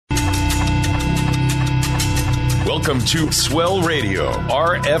Welcome to Swell Radio,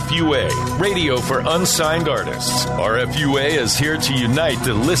 RFUA, radio for unsigned artists. RFUA is here to unite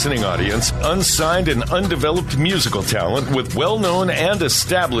the listening audience, unsigned and undeveloped musical talent with well-known and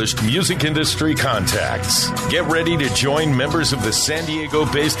established music industry contacts. Get ready to join members of the San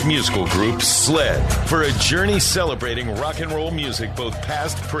Diego-based musical group SLED for a journey celebrating rock and roll music both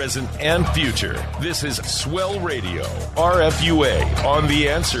past, present, and future. This is Swell Radio, RFUA, on The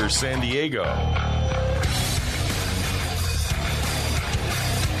Answer San Diego.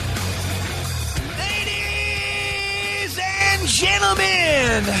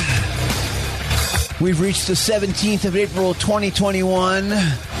 Gentlemen, we've reached the 17th of April 2021.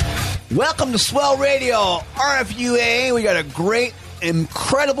 Welcome to Swell Radio, RFUA. We got a great,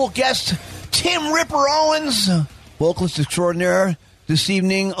 incredible guest, Tim Ripper Owens, vocalist extraordinaire, this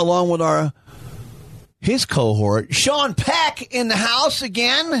evening, along with his cohort, Sean Peck, in the house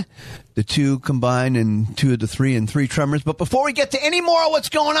again. The two combined and two of the three and three tremors. But before we get to any more of what's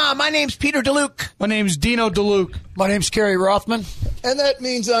going on, my name's Peter DeLuke. My name's Dino DeLuke. My name's Kerry Rothman. And that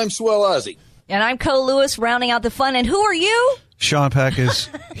means I'm Swell Ozzy. And I'm Cole Lewis, rounding out the fun. And who are you? Sean Peck is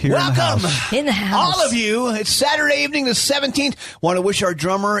here Welcome. In the house. All of you. It's Saturday evening, the 17th. Want to wish our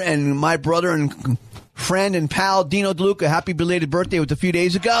drummer and my brother and friend and pal, Dino DeLuke, a happy belated birthday. It was a few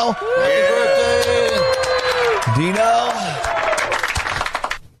days ago. Happy birthday. Dino.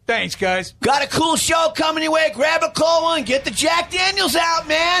 Thanks, guys. Got a cool show coming your way. Grab a cold one. Get the Jack Daniels out,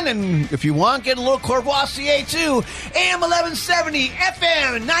 man. And if you want, get a little Courvoisier, too. AM 1170,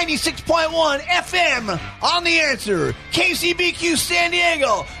 FM 96.1, FM on The Answer. KCBQ San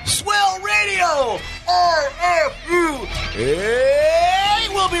Diego. Swell Radio. RFU. Hey,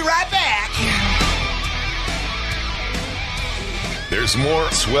 we'll be right back. There's more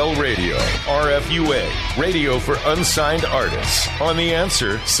Swell Radio, RFUA, radio for unsigned artists, on The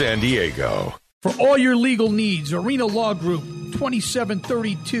Answer San Diego. For all your legal needs, Arena Law Group,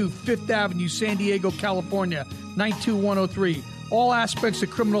 2732 Fifth Avenue, San Diego, California, 92103. All aspects of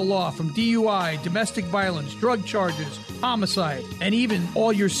criminal law, from DUI, domestic violence, drug charges, homicide, and even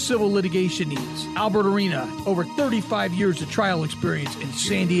all your civil litigation needs. Albert Arena, over 35 years of trial experience in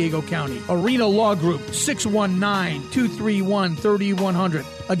San Diego County. Arena Law Group, 619-231-3100.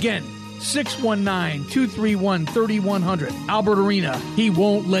 Again, 619-231-3100. Albert Arena, he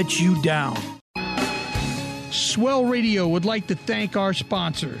won't let you down. Swell Radio would like to thank our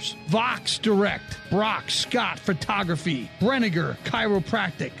sponsors: Vox Direct, Brock Scott Photography, Brenniger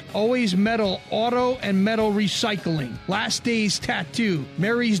Chiropractic, Always Metal Auto and Metal Recycling, Last Days Tattoo,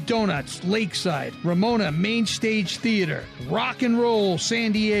 Mary's Donuts Lakeside, Ramona Main Stage Theater, Rock and Roll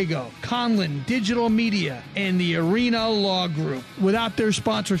San Diego, Conlin Digital Media, and the Arena Law Group. Without their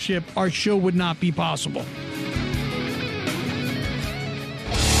sponsorship, our show would not be possible.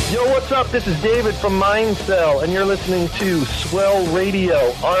 Yo, what's up? This is David from Mindcell, and you're listening to Swell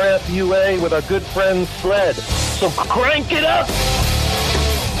Radio, RFUA, with our good friend Sled. So crank it up!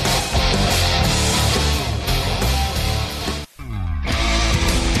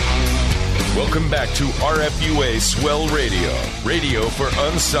 Welcome back to RFUA Swell Radio, radio for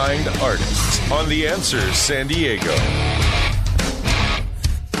unsigned artists, on The Answer San Diego.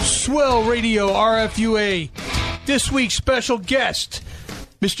 Swell Radio, RFUA. This week's special guest,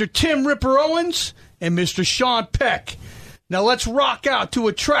 Mr. Tim Ripper Owens and Mr. Sean Peck. Now let's rock out to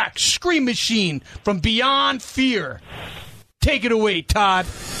a track, Scream Machine, from Beyond Fear. Take it away, Todd.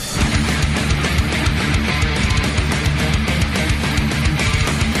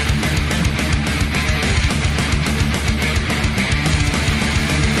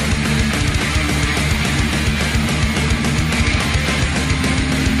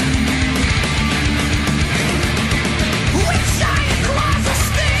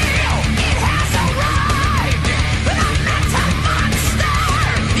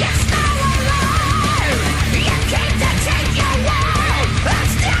 It's now alive. You came to take your world.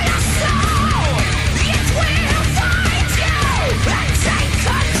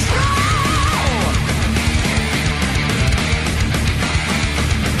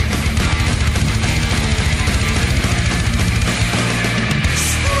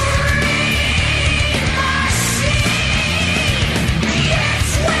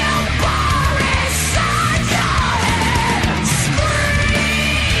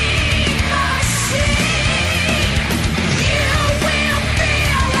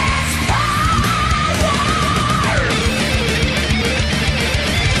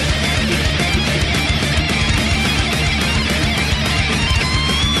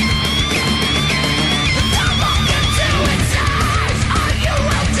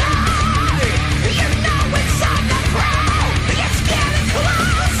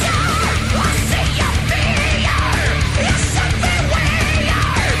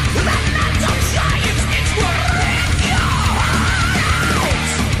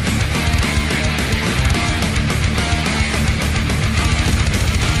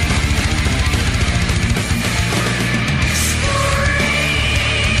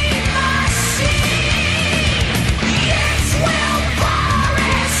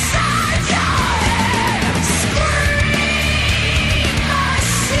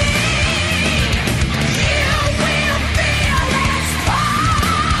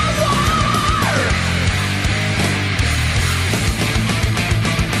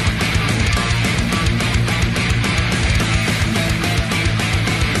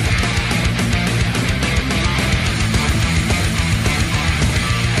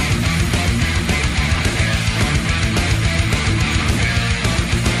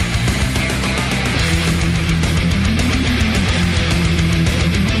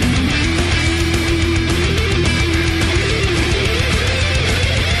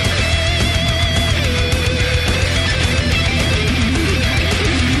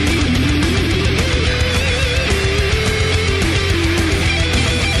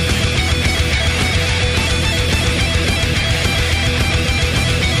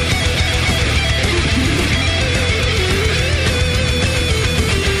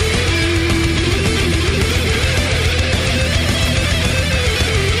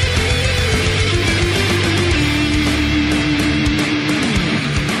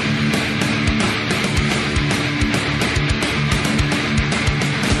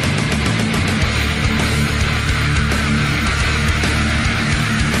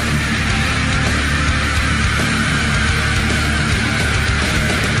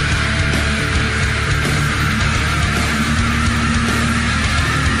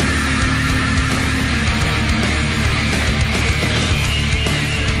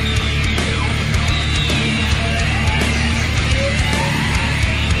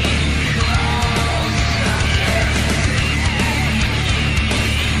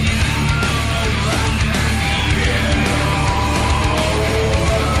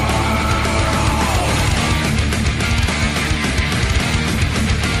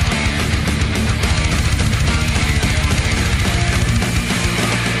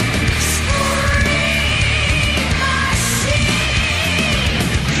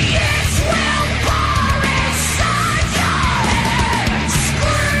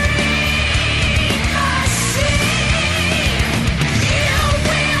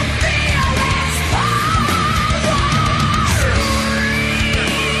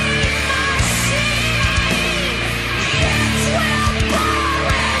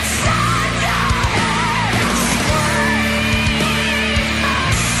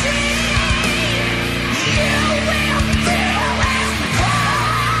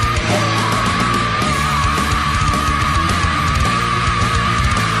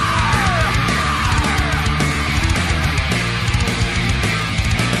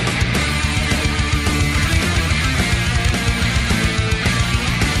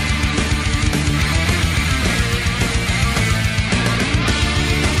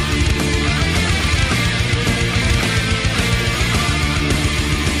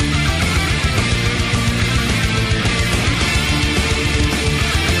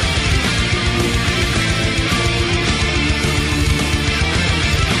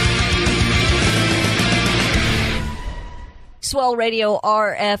 Swell Radio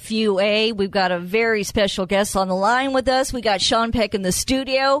RFUA. We've got a very special guest on the line with us. We got Sean Peck in the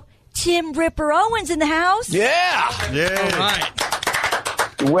studio. Tim Ripper Owens in the house. Yeah. All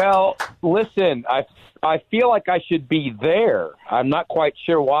right. Well, listen, I feel like I should be there. I'm not quite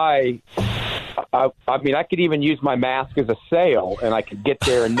sure why. I mean, I could even use my mask as a sail, and I could get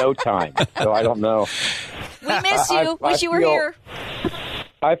there in no time. So I don't know. We miss you. Wish you were here.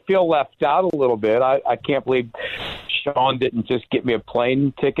 I feel left out a little bit. I can't believe Sean didn't just get me a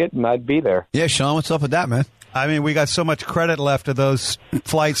plane ticket, and I'd be there. Yeah, Sean, what's up with that, man? I mean, we got so much credit left of those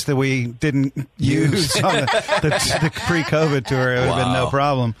flights that we didn't use on the pre-COVID tour. It would have been no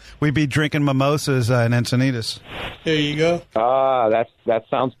problem. We'd be drinking mimosas in Encinitas. There you go. That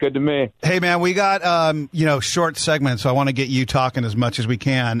sounds good to me. Hey, man, we got, short segments, so I want to get you talking as much as we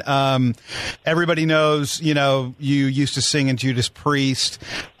can. Everybody knows, you used to sing in Judas Priest.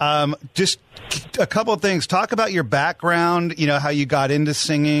 Just a couple of things. Talk about your background, how you got into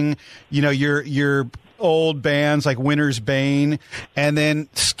singing, your old bands like Winter's Bane, and then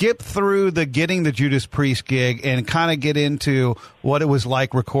skip through getting the Judas Priest gig and kind of get into what it was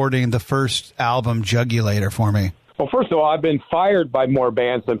like recording the first album, Jugulator, for me. Well, first of all, I've been fired by more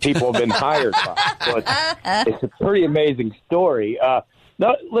bands than people have been hired by. So it's a pretty amazing story.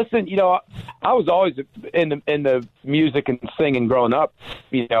 No, listen, I was always in the music and singing growing up,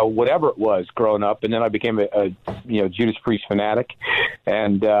 whatever it was growing up, and then I became a Judas Priest fanatic,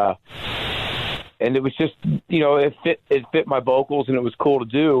 and it was just, it fit my vocals, and it was cool to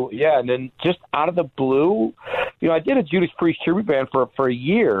do. Yeah, and then just out of the blue, I did a Judas Priest tribute band for a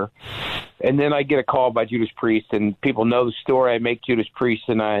year, and then I get a call by Judas Priest, and people know the story. I make Judas Priest,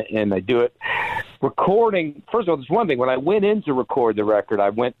 and I do it. Recording, first of all, there's one thing. When I went in to record the record, I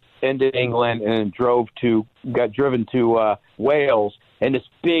went into England and got driven to Wales, and this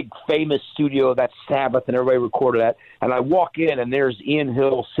big famous studio, that Sabbath, and everybody recorded that. And I walk in, and there's Ian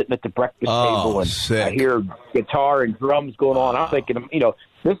Hill sitting at the breakfast table, and sick. I hear guitar and drums going on. I'm thinking,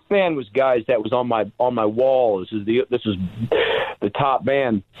 this band was guys that was on my wall. This is the top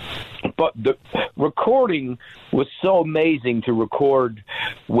band. But the recording was so amazing to record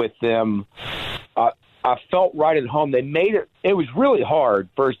with them. I felt right at home. They made it. It was really hard.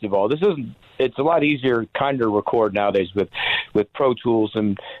 First of all, it's a lot easier kind of record nowadays with Pro Tools,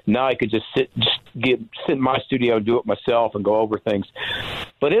 and now I could just sit in my studio and do it myself and go over things.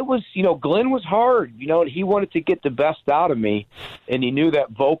 But it was, Glenn was hard. He wanted to get the best out of me, and he knew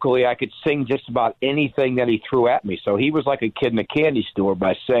that vocally I could sing just about anything that he threw at me. So he was like a kid in a candy store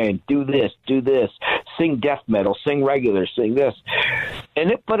by saying, do this, sing death metal, sing regular, sing this.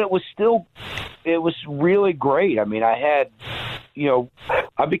 But it was really great. I mean, I had,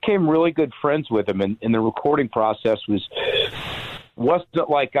 I became really good friends with him, and the recording process wasn't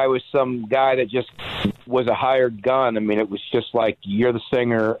like I was some guy that just was a hired gun. I mean, it was just like, you're the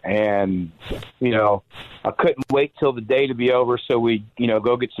singer, and, I couldn't wait till the day to be over, so we,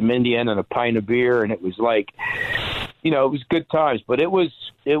 go get some Indian and a pint of beer, and it was like, it was good times, but it was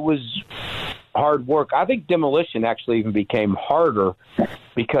hard work. I think Demolition actually even became harder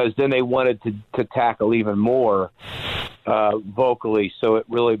because then they wanted to tackle even more vocally, so it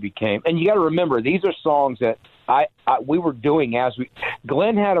really became. And you got to remember, these are songs that we were doing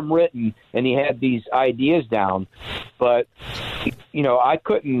Glenn had them written, and he had these ideas down, but I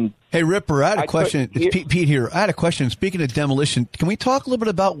couldn't. Hey, Ripper, I had a question. It's Pete here. I had a question. Speaking of Demolition, can we talk a little bit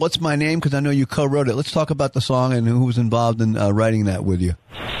about What's My Name? Because I know you co-wrote it. Let's talk about the song and who was involved in writing that with you.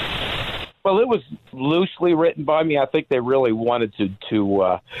 Well, it was loosely written by me. I think they really wanted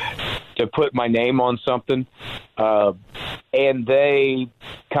to put my name on something, and they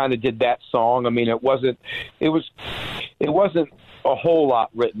kind of did that song. I mean, it wasn't a whole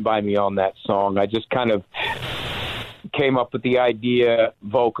lot written by me on that song. I just kind of came up with the idea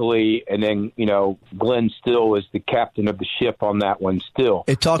vocally, and then Glenn still is the captain of the ship on that one. Still,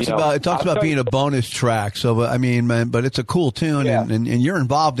 it talks about being a bonus track. So I mean, man, but it's a cool tune, yeah. and you're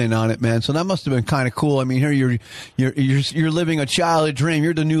involved on it, man. So that must have been kind of cool. I mean, here you're living a childhood dream.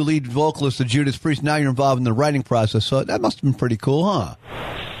 You're the new lead vocalist of Judas Priest. Now you're involved in the writing process. So that must have been pretty cool, huh?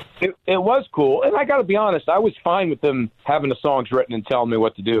 It was cool, and I got to be honest, I was fine with them having the songs written and telling me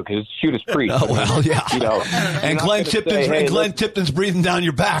what to do, because it's Judas Priest. Oh, well, yeah. And Glenn Tipton's breathing down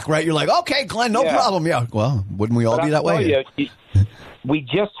your back, right? You're like, okay, Glenn, no problem. Yeah, well, wouldn't we all be that way? We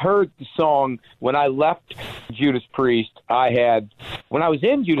just heard the song when I left Judas Priest. When I was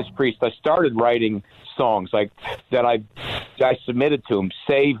in Judas Priest, I started writing songs like that I submitted to him.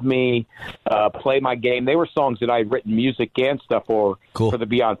 Save Me, Play My Game. They were songs that I had written music and stuff for the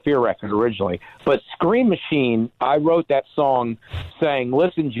Beyond Fear record originally. But Scream Machine, I wrote that song saying,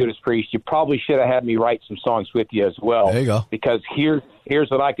 listen, Judas Priest, you probably should have had me write some songs with you as well. There you go. Because here's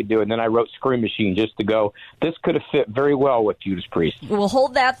what I could do. And then I wrote Scream Machine just to go, this could have fit very well with Judas Priest. Well,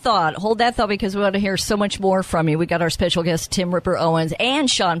 hold that thought. Hold that thought, because we want to hear so much more from you. We got our special guest, Tim Ripper Owens and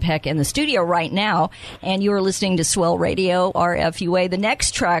Sean Peck in the studio right now. And you are listening to Swell Radio, RFUA. The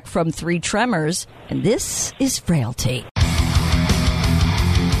next track from Three Tremors, and this is Frailty.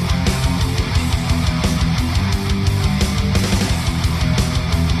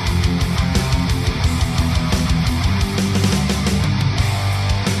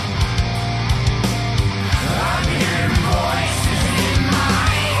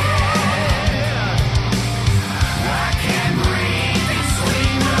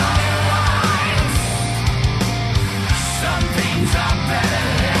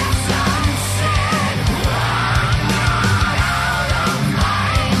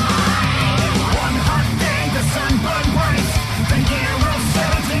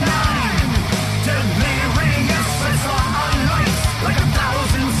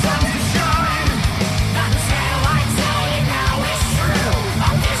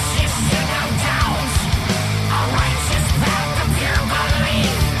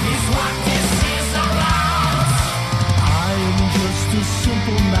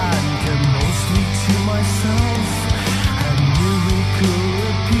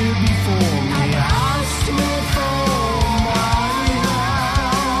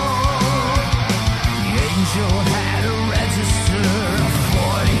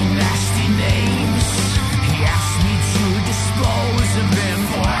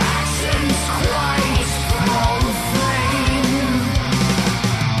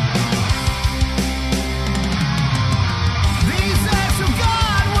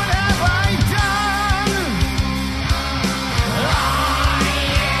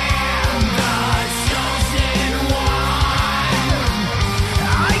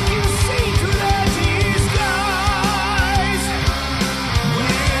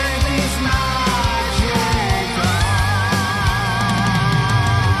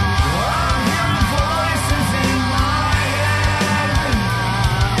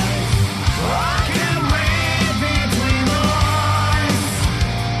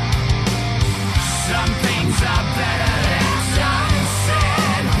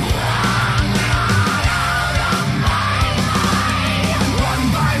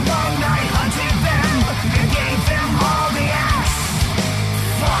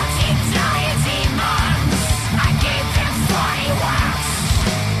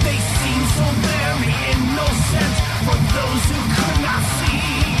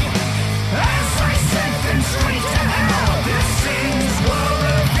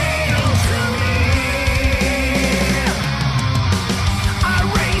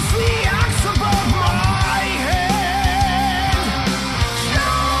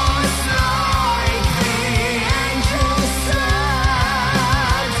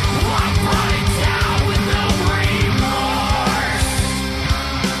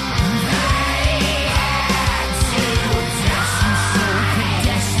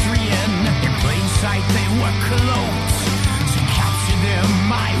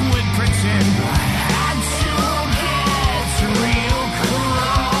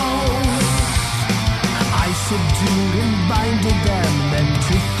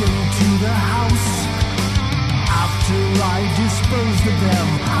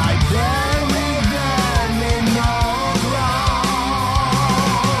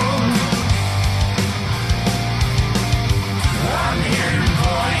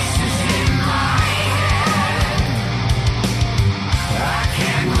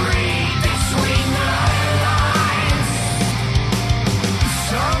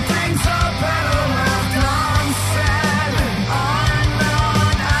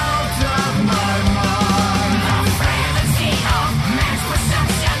 Fantasy of man's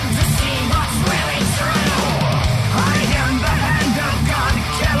perception to see what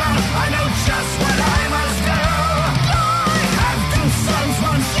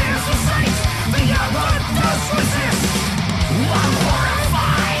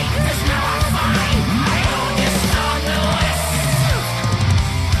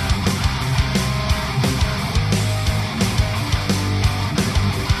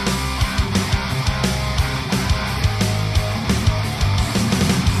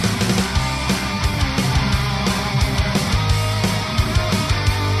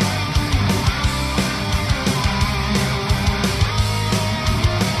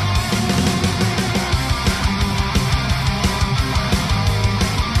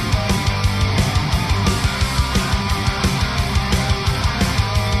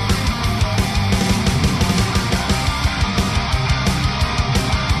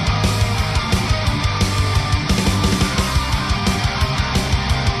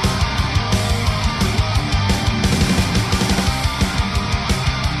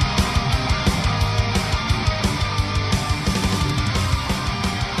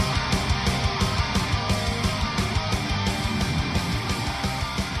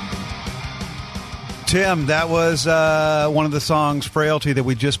Tim, that was one of the songs, Frailty, that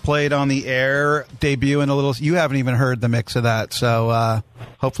we just played on the air, debuting a little. You haven't even heard the mix of that, so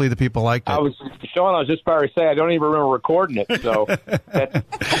hopefully the people liked it. Sean, I was just about to say, I don't even remember recording it, so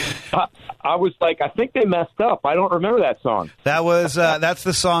I was like, I think they messed up. I don't remember that song. That was that's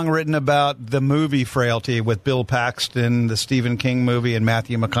the song written about the movie Frailty with Bill Paxton, the Stephen King movie, and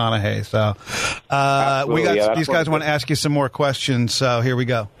Matthew McConaughey. So these guys want to ask you some more questions, so here we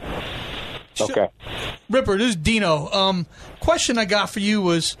go. Okay. Ripper, this is Dino. Question I got for you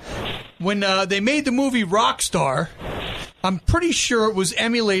was, when they made the movie Rockstar, I'm pretty sure it was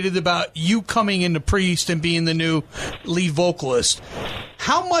emulated about you coming into Priest and being the new lead vocalist.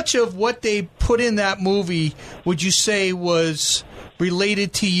 How much of what they put in that movie would you say was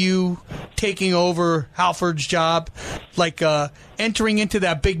related to you taking over Halford's job, like entering into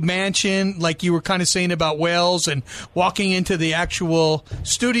that big mansion, like you were kind of saying about Wales, and walking into the actual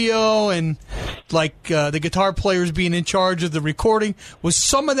studio, and like the guitar players being in charge of the recording? Was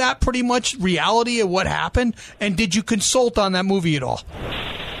some of that pretty much reality of what happened? And did you consult on that movie at all?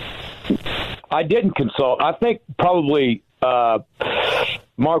 I didn't consult. I think probably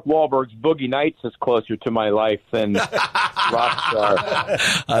Mark Wahlberg's Boogie Nights is closer to my life than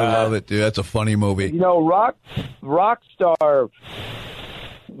Rockstar. I love it, dude. That's a funny movie. You know, Rockstar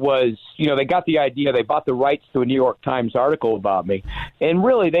was, you know, they got the idea. They bought the rights to a New York Times article about me. And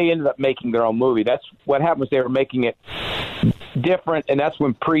really, they ended up making their own movie. That's what happened, was they were making it different, and that's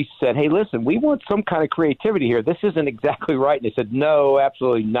when Priest said, hey, listen, we want some kind of creativity here. This isn't exactly right. And they said, no,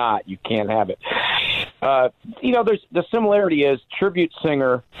 absolutely not. You can't have it. You know, the similarity is tribute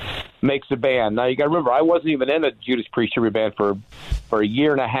singer makes a band. Now, you got to remember, I wasn't even in a Judas Priest tribute band for a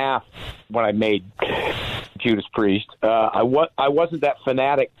year and a half when I made Judas Priest. I wasn't that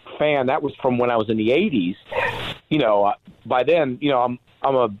fanatic fan. That was from when I was in the 80s. You know, by then, you know,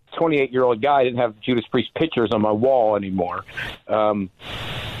 I'm a 28-year-old guy. I didn't have Judas Priest pictures on my wall anymore.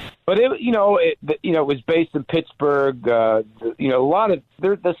 But it was based in Pittsburgh. You know, a lot of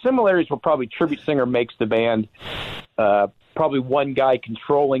the similarities were probably tribute singer makes the band. Probably one guy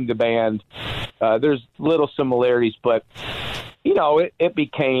controlling the band. There's little similarities, but you know, it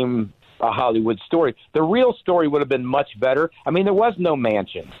became a Hollywood story. The real story would have been much better. I mean, there was no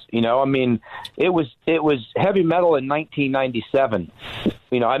mansions. You know, I mean, it was heavy metal in 1997.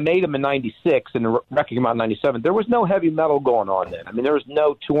 You know, I made them in 96 and Wrecking came out in 97. There was no heavy metal going on then. I mean, there was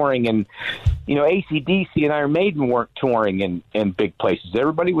no touring, and, you know, AC/DC and Iron Maiden weren't touring in big places.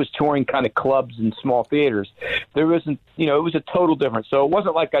 Everybody was touring kind of clubs and small theaters. There wasn't, you know, it was a total difference. So it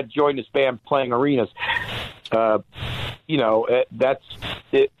wasn't like I joined this band playing arenas. You know, it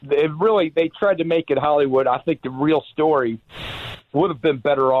really, they tried to make it Hollywood. I think the real story would have been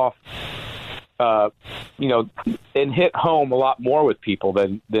better off, you know, and hit home a lot more with people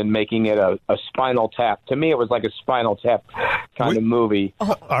than making it a Spinal Tap. To me, it was like a Spinal Tap kind of movie.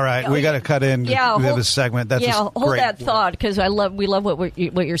 All right, we got to cut in. Yeah, we have a segment. That's hold great. that thought, because we love what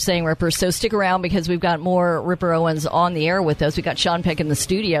you're saying, Ripper. So stick around, because we've got more Ripper Owens on the air with us. We got Sean Peck in the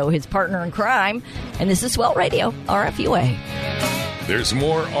studio, his partner in crime, and this is Swell Radio, RFUA. There's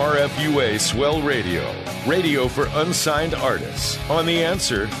more RFUA Swell Radio, radio for unsigned artists, on The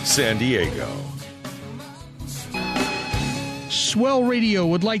Answer San Diego. Swell Radio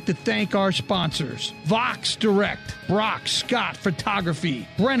would like to thank our sponsors: Vox Direct, Brock Scott Photography,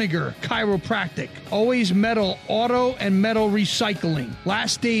 Brenniger Chiropractic, Always Metal Auto and Metal Recycling,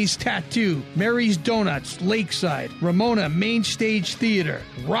 Last Days Tattoo, Mary's Donuts Lakeside, Ramona Main Stage Theater,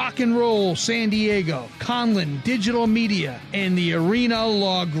 Rock and Roll San Diego, Conlin Digital Media, and the Arena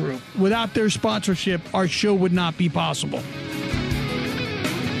Law Group. Without their sponsorship, our show would not be possible.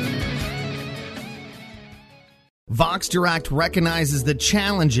 Vox Direct recognizes the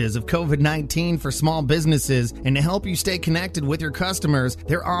challenges of COVID-19 for small businesses, and to help you stay connected with your customers,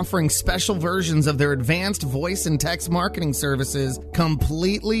 they're offering special versions of their advanced voice and text marketing services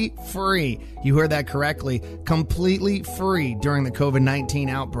completely free. You heard that correctly, completely free during the COVID-19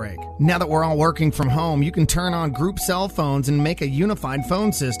 outbreak. Now that we're all working from home, you can turn on group cell phones and make a unified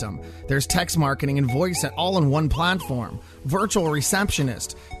phone system. There's text marketing and voice all in one platform, virtual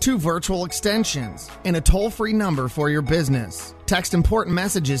receptionist, 2 virtual extensions, and a toll-free number for your business. Text important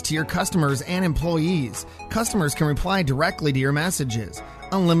messages to your customers and employees. Customers can reply directly to your messages.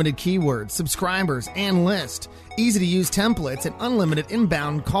 Unlimited keywords, subscribers, and list. Easy-to-use templates and unlimited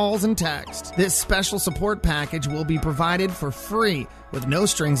inbound calls and text. This special support package will be provided for free with no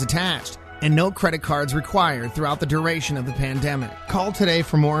strings attached and no credit cards required throughout the duration of the pandemic. Call today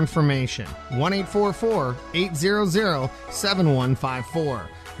for more information. 1-844-800-7154.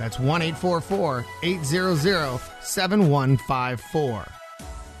 That's 1-844-800-7154.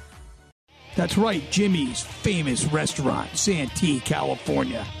 That's right, Jimmy's famous restaurant, Santee,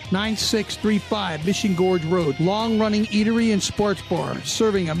 California. 9635 Mission Gorge Road. Long-running eatery and sports bar,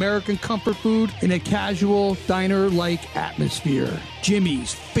 serving American comfort food in a casual, diner-like atmosphere.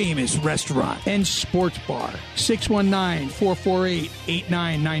 Jimmy's famous restaurant and sports bar.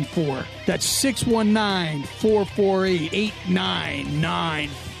 619-448-8994. That's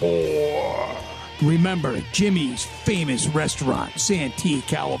 619-448-8994. Remember, Jimmy's famous restaurant, Santee,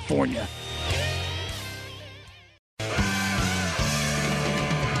 California.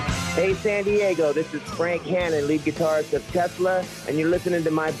 Hey, San Diego, this is Frank Hannon, lead guitarist of Tesla, and you're listening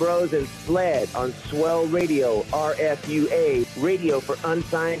to my bros in Sled on Swell Radio, RFUA, radio for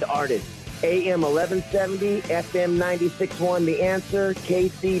unsigned artists. AM 1170, FM 96.1, The Answer,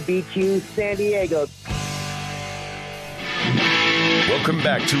 KCBQ, San Diego. Welcome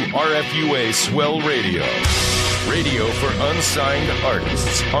back to RFUA Swell Radio. Radio for unsigned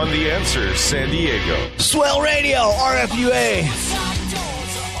artists on The Answer San Diego. Swell Radio, RFUA.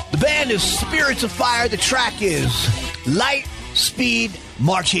 The band is Spirits of Fire. The track is Light Speed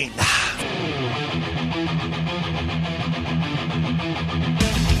Marching.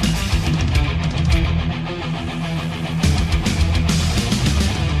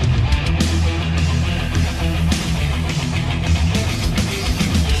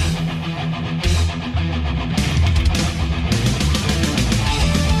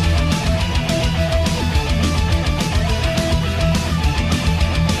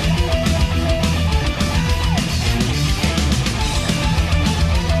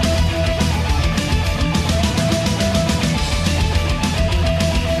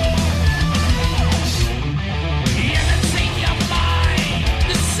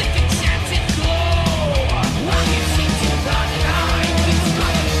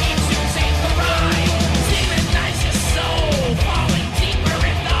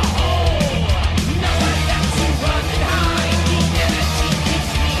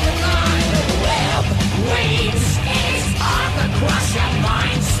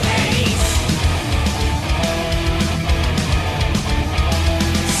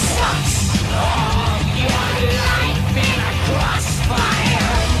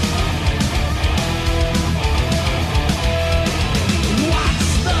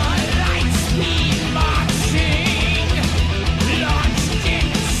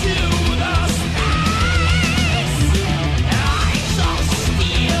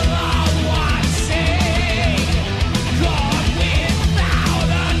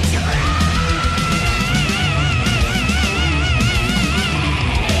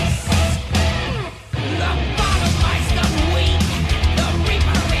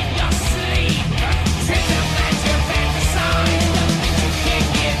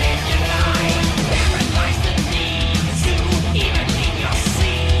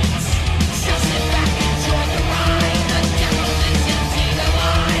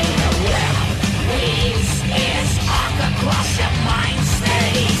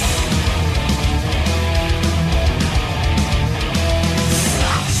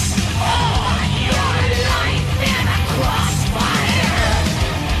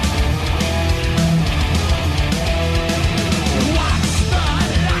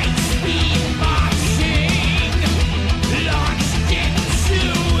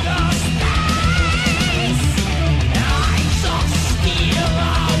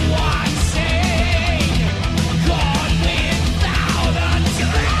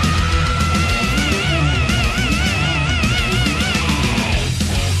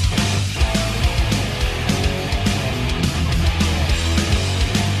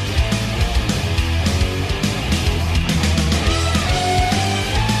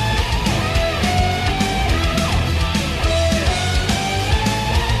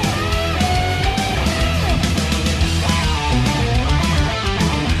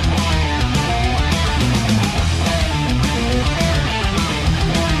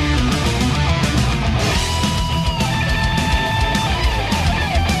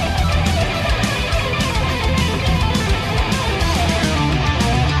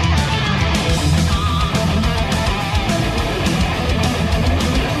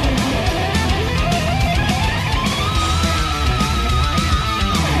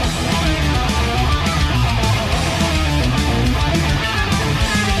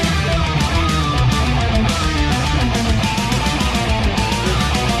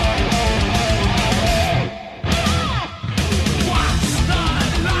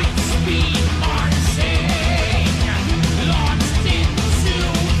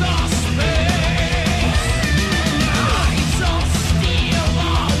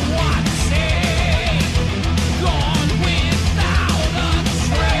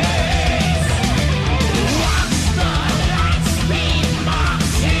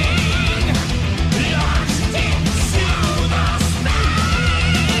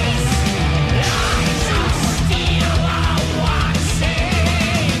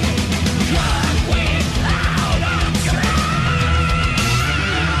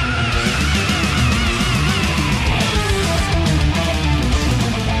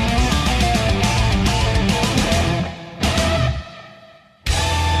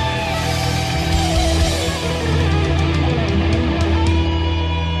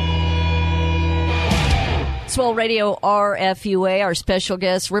 Swell Radio RFUA, our special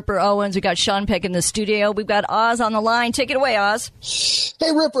guest, Ripper Owens. We got Sean Peck in the studio. We've got Oz on the line. Take it away, Oz.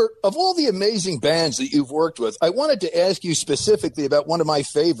 Hey, Ripper, of all the amazing bands that you've worked with, I wanted to ask you specifically about one of my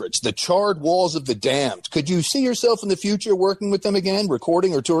favorites, the Charred Walls of the Damned. Could you see yourself in the future working with them again,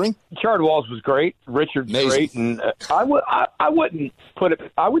 recording or touring? Charred Walls was great. Richard's great, and I wouldn't put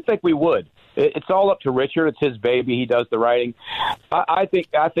it. I would think we would. It's all up to Richard. It's his baby. He does the writing. I think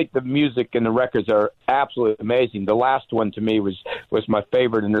the music and the records are absolutely amazing. The last one to me was my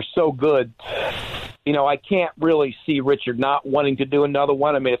favorite, and they're so good. You know, I can't really see Richard not wanting to do another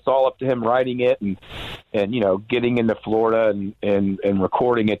one. I mean, it's all up to him writing it and you know, getting into Florida and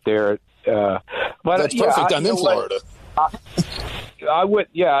recording it there. But that's perfect. I'm in Florida. I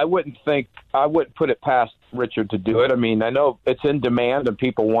wouldn't put it past Richard to do it. I mean, I know it's in demand and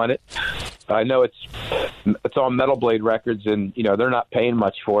people want it. I know it's on Metal Blade Records, and you know they're not paying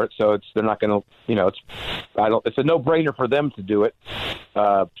much for it, so they're not going to. You know, it's a no-brainer for them to do it.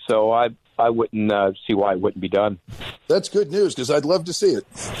 So I wouldn't see why it wouldn't be done. That's good news because I'd love to see it.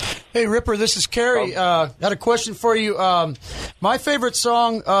 Hey, Ripper, this is Kerry. Had a question for you. My favorite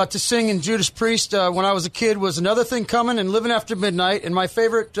song to sing in Judas Priest when I was a kid was Another Thing Coming and Living After Midnight. And my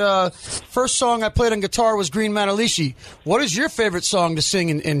favorite first song I played on guitar was Green Manalishi. What is your favorite song to sing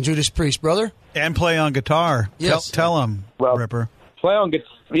in Judas Priest, brother? And play on guitar. Yes. Tell them, Ripper. Play on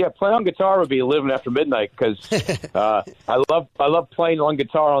guitar would be Living After Midnight because I love playing on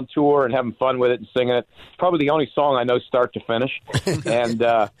guitar on tour and having fun with it and singing it. It's probably the only song I know start to finish.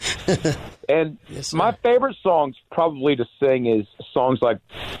 And yes, my favorite songs probably to sing is songs like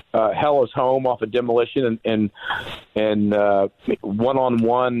Hell Is Home off of Demolition and One on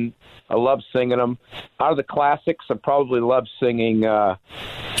One. I love singing them. Out of the classics, I probably love singing.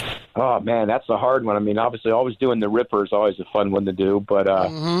 Oh man, that's a hard one. I mean, obviously, always doing the Ripper is always a fun one to do, but I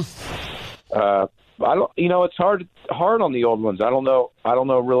don't. You know, it's hard on the old ones. I don't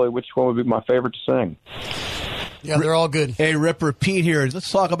know really which one would be my favorite to sing. Yeah, they're all good. Hey, Ripper, Pete here.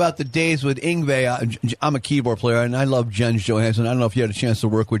 Let's talk about the days with Yngwie. I'm a keyboard player, and I love Jens Johansson. I don't know if you had a chance to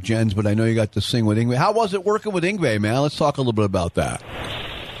work with Jens, but I know you got to sing with Yngwie. How was it working with Yngwie, man? Let's talk a little bit about that.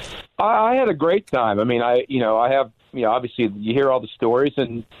 I had a great time. I mean, I have. You know, obviously you hear all the stories,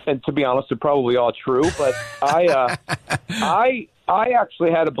 and to be honest, they're probably all true. But I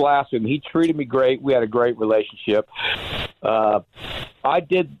actually had a blast with him. He treated me great. We had a great relationship. I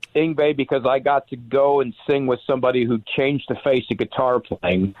did Yngwie because I got to go and sing with somebody who changed the face of guitar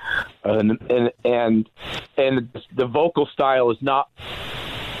playing, and the vocal style is not,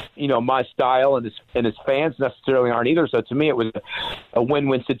 you know, my style, and his fans necessarily aren't either. So to me, it was a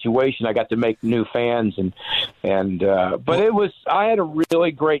win-win situation. I got to make new fans, but I had a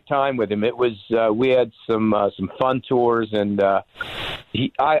really great time with him. It was we had some fun tours, and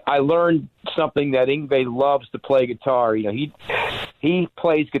I learned something that Yngwie loves to play guitar. You know, he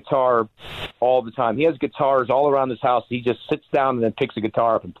plays guitar all the time. He has guitars all around his house. He just sits down and then picks a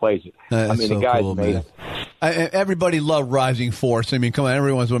guitar up and plays it. I mean, so the guy's cool, amazing. Everybody loved Rising Force. I mean, come on,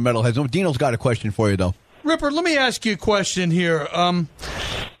 everyone's with metalheads. Dino's got a question for you, though. Ripper, let me ask you a question here.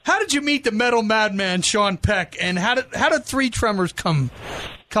 How did you meet the metal madman Sean Peck, and how did Three Tremors come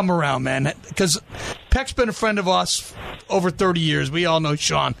around, man? Because Peck's been a friend of us over 30 years. We all know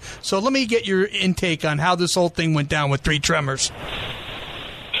Sean. So let me get your intake on how this whole thing went down with Three Tremors.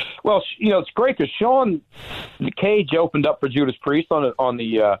 Well, you know, it's great because Sean Cage opened up for Judas Priest on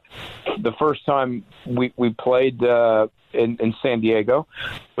the first time we played in San Diego.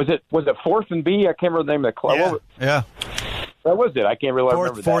 Was it 4th and B? I can't remember the name of the club. Yeah. That was it. I can't really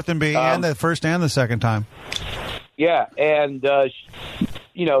remember that. 4th and B, and the first and the second time. Yeah, and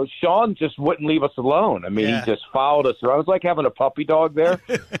you know, Sean just wouldn't leave us alone. I mean, he just followed us around. It was like having a puppy dog there.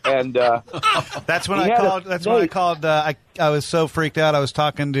 And that's when I called. I was so freaked out. I was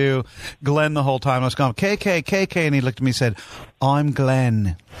talking to Glenn the whole time. I was going KK, and he looked at me and said, "I'm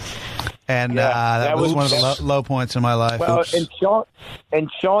Glenn." And that was one of the low points in my life. Well,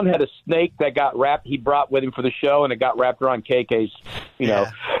 and Sean had a snake that got wrapped. He brought with him for the show, and it got wrapped around KK's, know,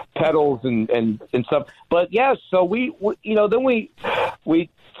 pedals and stuff. But so we then we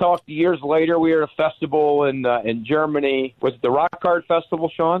talked years later. We were at a festival in Germany. Was it the Rock Hard Festival,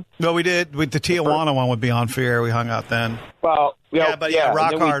 Sean? No, we did. The Tijuana one would be on Fear. We hung out then. Well,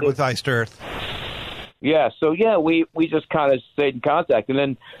 Rock Hard with Iced Earth. Yeah, so we just kind of stayed in contact, and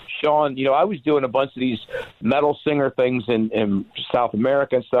then Sean, I was doing a bunch of these metal singer things in South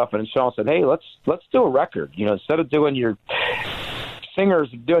America and stuff, and Sean said, "Hey, let's do a record. Instead of doing your singers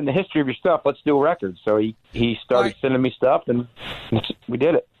doing the history of your stuff, let's do a record." So he started sending me stuff, and we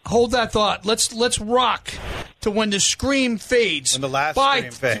did it. Hold that thought. Let's rock to when the scream fades. When the last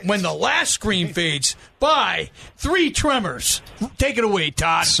scream fades. When the last scream fades by Three Tremors. Take it away,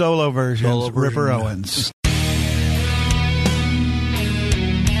 Todd. Solo versions, Ripper Owens.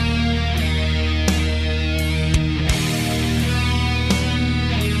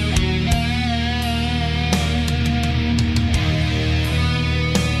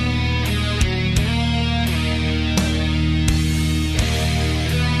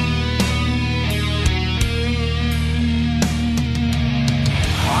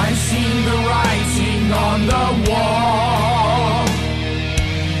 On the wall,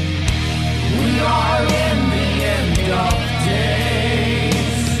 we are in the end of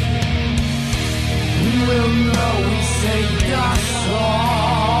days. We will know we saved us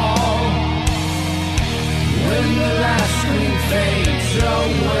all when the last screen fades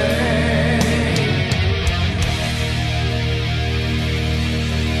away.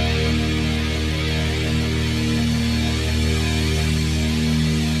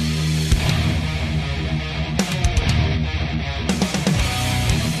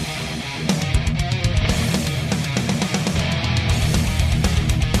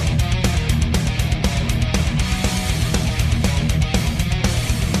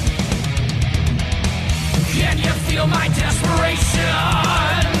 Feel my desperation,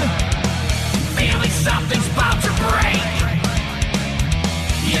 feeling something's about to break.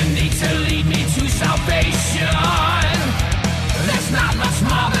 You need to lead me to salvation. There's not much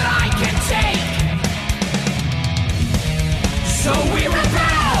more that I can take. So we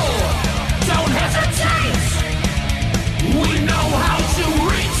rebel, don't hesitate. We know how to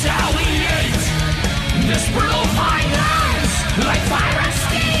retaliate. This brutal violence, like fire and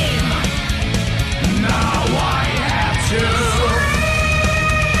steam. Now I have to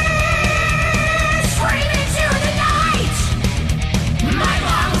scream into the night. My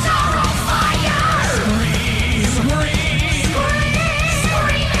lungs are on fire. Scream, scream,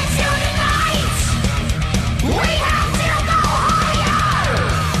 scream into the night. We have to go higher.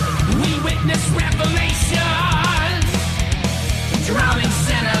 We witness revelations, drowning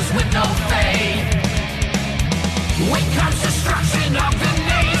sinners with no faith. When comes destruction of the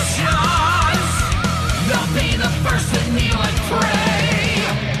nations, they'll be the first to kneel and pray.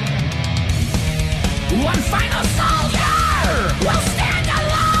 One final soldier will stand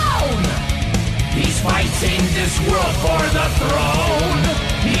alone. He's fighting this world for the throne.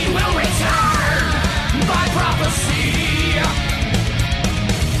 He will return by prophecy,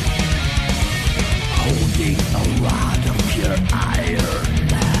 holding a rod of pure iron,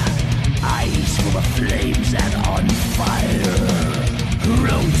 eyes full of flames and on fire.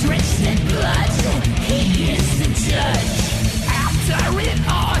 Room drenched in blood, he is the judge. After it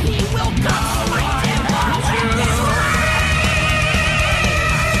all, he will come straight in with his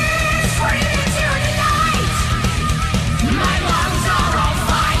scream into the night. My lungs are on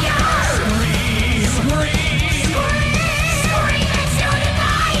fire. Scream, scream, scream, scream into the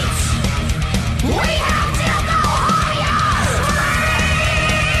night. We have to go higher.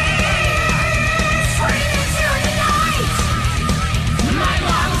 Scream into the night. My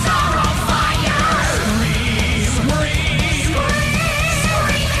lungs are on fire. Scream, scream, scream,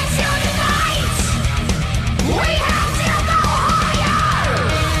 scream into the night. We have to go higher.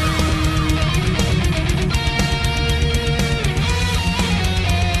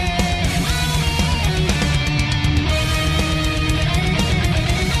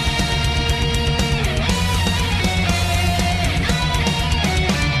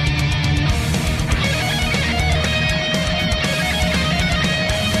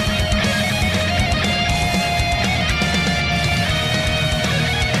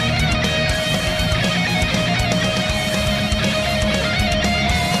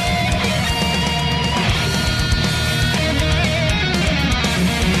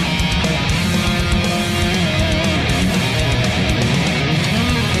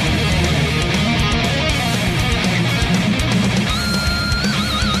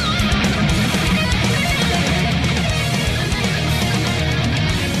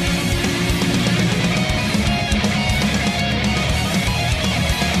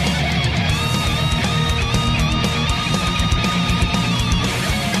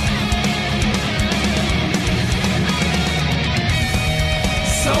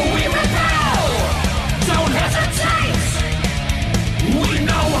 So we rebel, don't hesitate. We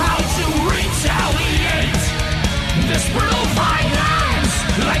know how to retaliate. This brutal violence,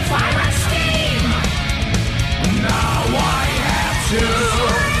 like fire and steam. Now I have to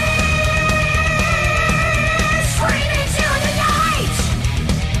scream into the night.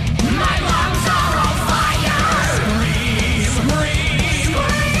 My lungs are on fire. Scream, scream,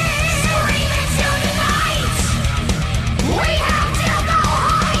 scream into the night.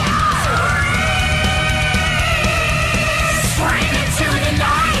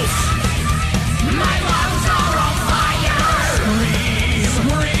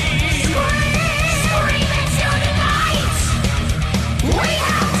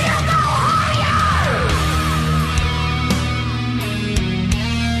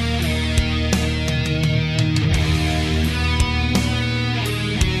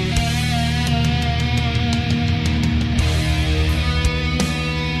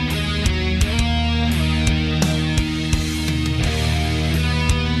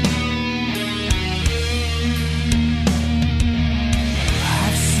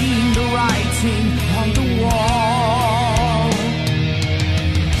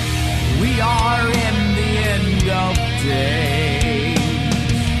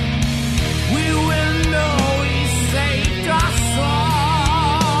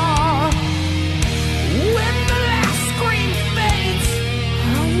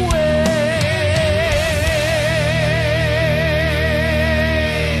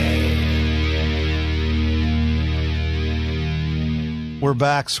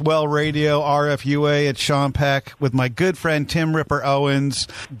 back. Swell Radio, RFUA. It's Sean Peck with my good friend Tim Ripper Owens.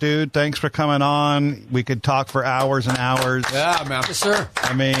 Dude, thanks for coming on. We could talk for hours and hours. Yeah, man. Yes, sir.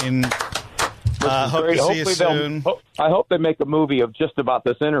 I mean, hope to see you soon. I hope they make a movie of just about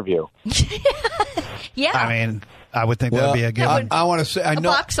this interview. Yeah. I mean, I would think that would be a good one. I want to say, I a know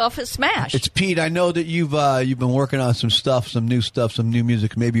box office smash. it's Pete. I know that you've been working on some stuff, some new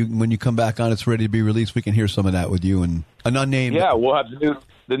music. Maybe when you come back on, it's ready to be released. We can hear some of that with you and an unnamed. Yeah, we'll have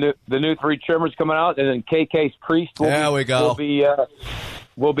the new Three Trimmers coming out, and then KK's Priest.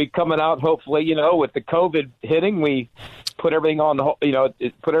 Will be coming out. Hopefully, with the COVID hitting, we put everything on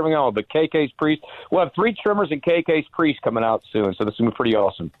put everything on. But KK's Priest, we'll have Three Trimmers and KK's Priest coming out soon. So this is gonna be pretty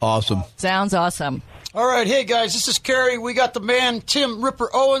awesome. Awesome. Sounds awesome. All right, hey guys, this is Kerry. We got the man Tim Ripper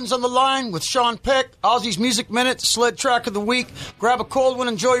Owens on the line with Sean Peck, Aussie's Music Minute, Sled Track of the Week. Grab a cold one,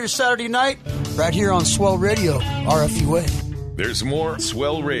 enjoy your Saturday night, right here on Swell Radio, RFUA. There's more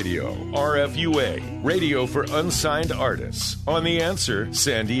Swell Radio, RFUA, radio for unsigned artists, on The Answer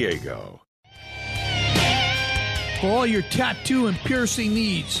San Diego. For all your tattoo and piercing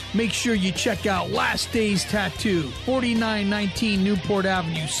needs, make sure you check out Last Days Tattoo, 4919 Newport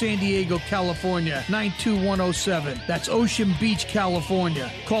Avenue, San Diego, California, 92107. That's Ocean Beach,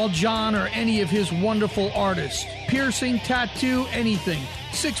 California. Call John or any of his wonderful artists. Piercing, tattoo, anything.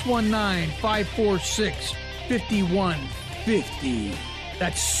 619-546-5150.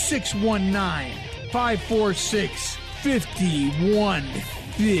 That's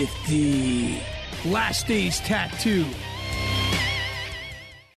 619-546-5150. Last Days Tattoo.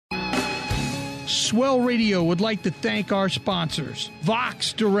 Swell Radio would like to thank our sponsors: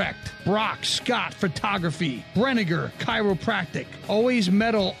 Vox Direct, Brock Scott Photography, Brenniger Chiropractic, Always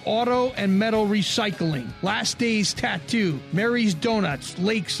Metal Auto and Metal Recycling, Last Days Tattoo, Mary's Donuts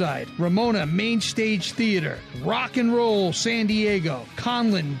Lakeside, Ramona Main Stage Theater, Rock and Roll San Diego,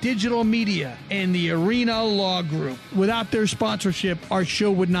 Conlin Digital Media, and the Arena Law Group. Without their sponsorship, our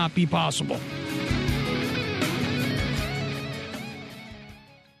show would not be possible.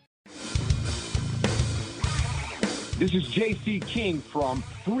 This is J.C. King from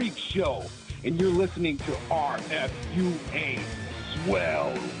Freak Show, and you're listening to RFUA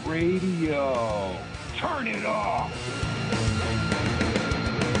Swell Radio. Turn it off.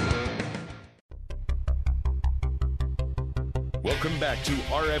 Welcome back to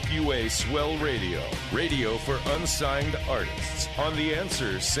RFUA Swell Radio, radio for unsigned artists, on The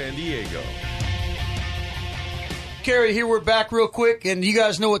Answer San Diego. Kerry, here we're back real quick, and you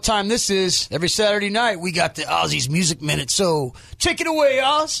guys know what time this is. Every Saturday night, we got the Aussie's Music Minute, so take it away,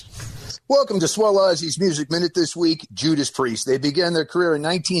 Oz. Welcome to Swell Aussie's Music Minute this week, Judas Priest. They began their career in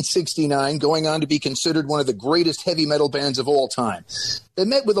 1969, going on to be considered one of the greatest heavy metal bands of all time. They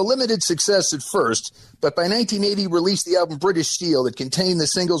met with a limited success at first, but by 1980 released the album British Steel that contained the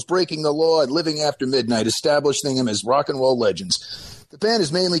singles Breaking the Law and Living After Midnight, establishing them as rock and roll legends. The band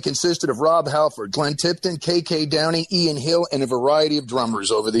has mainly consisted of Rob Halford, Glenn Tipton, KK Downey, Ian Hill, and a variety of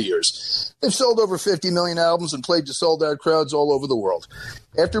drummers over the years. They've sold over 50 million albums and played to sold-out crowds all over the world.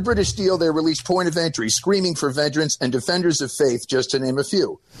 After British Steel, they released Point of Entry, Screaming for Vengeance, and Defenders of Faith, just to name a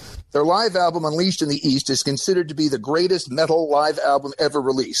few. Their live album, Unleashed in the East, is considered to be the greatest metal live album ever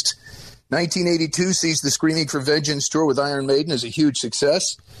released. 1982 sees the Screaming for Vengeance tour with Iron Maiden as a huge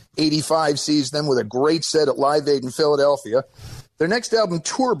success. 85 sees them with a great set at Live Aid in Philadelphia. Their next album,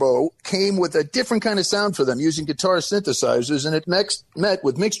 Turbo, came with a different kind of sound for them, using guitar synthesizers, and it met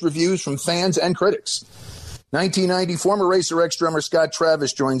with mixed reviews from fans and critics. 1990, former Racer X drummer Scott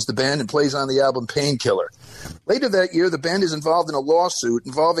Travis joins the band and plays on the album Painkiller. Later that year, the band is involved in a lawsuit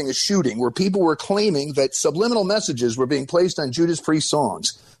involving a shooting where people were claiming that subliminal messages were being placed on Judas Priest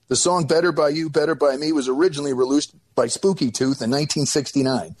songs. The song Better By You, Better By Me was originally released by Spooky Tooth in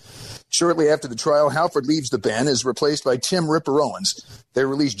 1969. Shortly after the trial, Halford leaves the band and is replaced by Tim Ripper Owens. They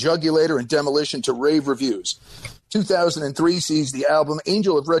released Jugulator and Demolition to rave reviews. 2003 sees the album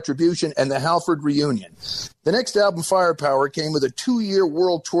Angel of Retribution and the Halford Reunion. The next album, Firepower, came with a 2-year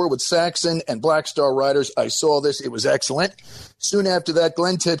world tour with Saxon and Black Star Riders. I saw this. It was excellent. Soon after that,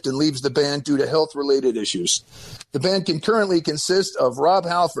 Glenn Tipton leaves the band due to health-related issues. The band can currently consist of Rob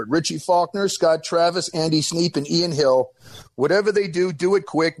Halford, Richie Faulkner, Scott Travis, Andy Sneap, and Ian Hill. Whatever they do, do it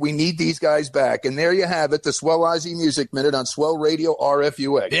quick. We need these guys back. And there you have it, the Swell Aussie Music Minute on Swell Radio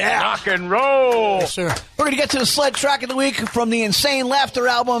RFUA. Yeah. Rock and roll. Yes, sir. We're going to get to the sled track of the week from the Insane Laughter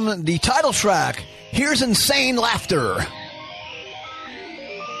album, the title track. Here's Insane Laughter.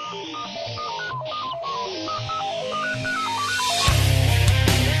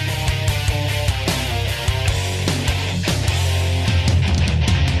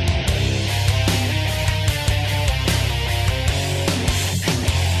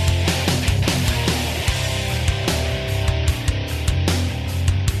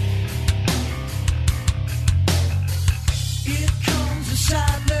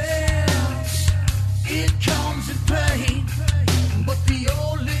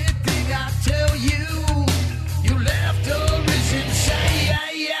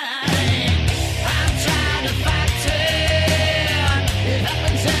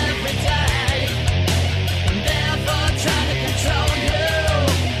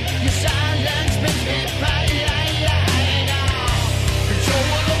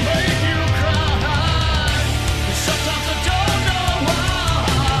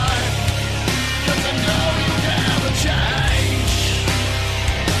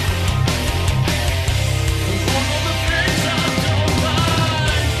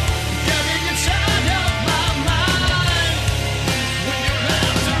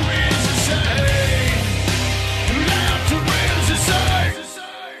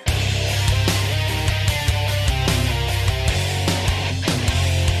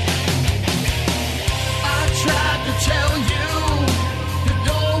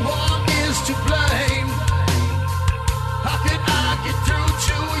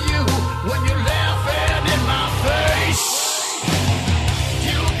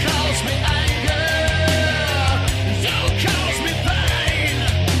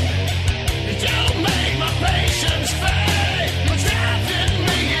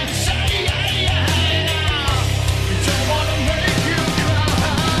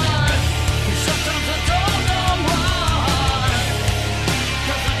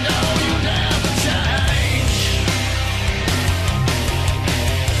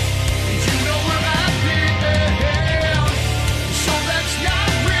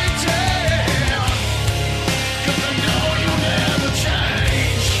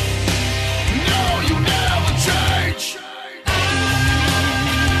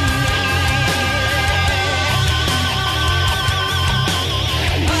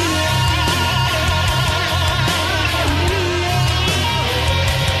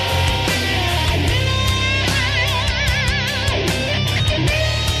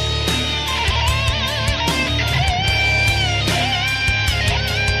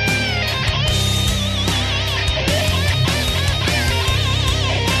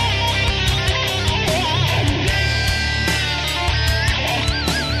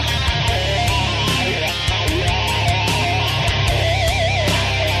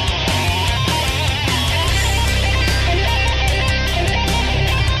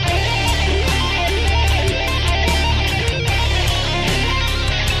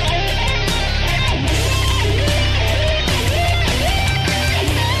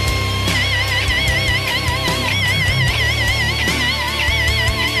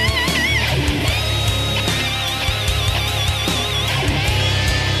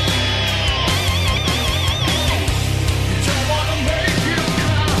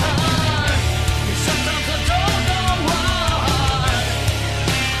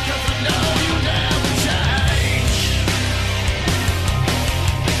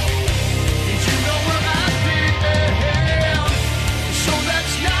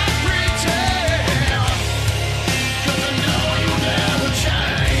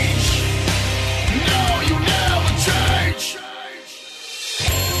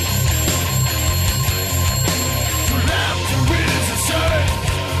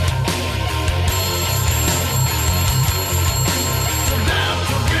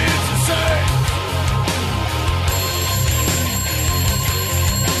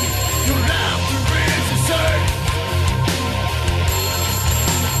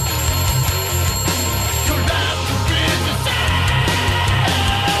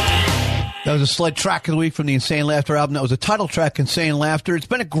 That was a sled track of the week from the Insane Laughter album. That was the title track, Insane Laughter. It's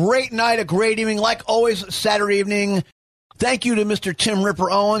been a great night, a great evening, like always, Saturday evening. Thank you to Mr. Tim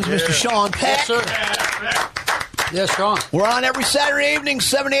Ripper Owens, Mr. Sean Peck. Yes, sir. Yes, Sean. We're on every Saturday evening,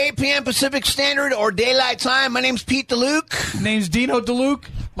 7 to 8 p.m. Pacific Standard or Daylight Time. My name's Pete DeLuke. Name's Dino DeLuke.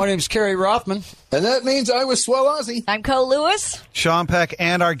 My name's Kerry Rothman. And that means I was Swell Ozzy. I'm Cole Lewis. Sean Peck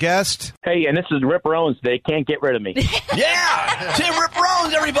and our guest. Hey, and this is Ripper Owens. They can't get rid of me. Yeah! Tim Ripper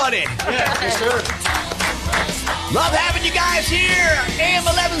Owens, everybody. Yes, sir. Love having you guys here. AM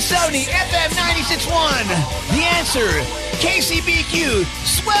 1170, FM 96.1. The Answer, KCBQ,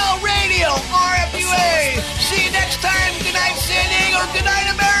 Swell Radio, RFUA. See you next time. Good night, San Diego. Good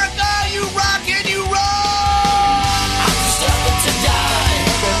night, America. You rock and you roll. I'm stuck to die.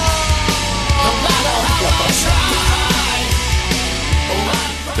 No matter how I try.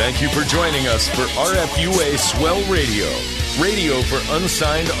 Thank you for joining us for RFUA Swell Radio, radio for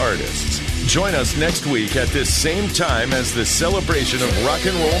unsigned artists. Join us next week at this same time as the celebration of rock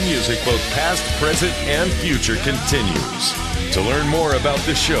and roll music, both past, present, and future, continues. To learn more about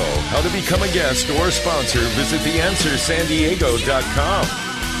the show, how to become a guest or sponsor, visit theanswersandiego.com.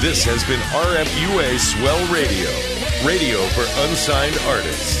 This has been RFUA Swell Radio, radio for unsigned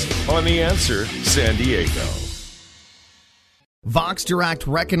artists on The Answer San Diego. Vox Direct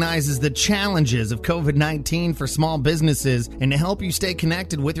recognizes the challenges of COVID-19 for small businesses, and to help you stay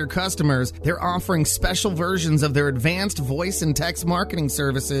connected with your customers, they're offering special versions of their advanced voice and text marketing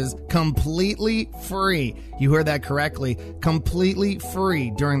services completely free. You heard that correctly, completely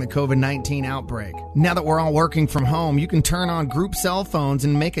free during the COVID-19 outbreak. Now that we're all working from home, you can turn on group cell phones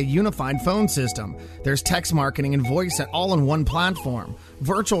and make a unified phone system. There's text marketing and voice all in one platform,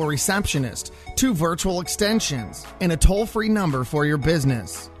 virtual receptionist, 2 virtual extensions, and a toll-free number for your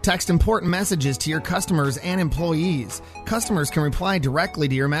business. Text important messages to your customers and employees. Customers can reply directly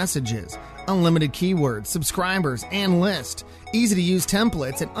to your messages. Unlimited keywords, subscribers, and list. Easy-to-use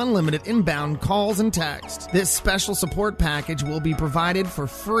templates and unlimited inbound calls and text. This special support package will be provided for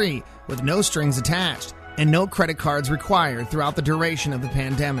free with no strings attached and no credit cards required throughout the duration of the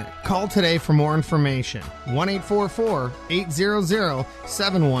pandemic. Call today for more information.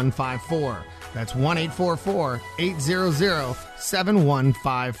 1-844-800-7154. That's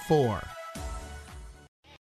 1-844-800-7154.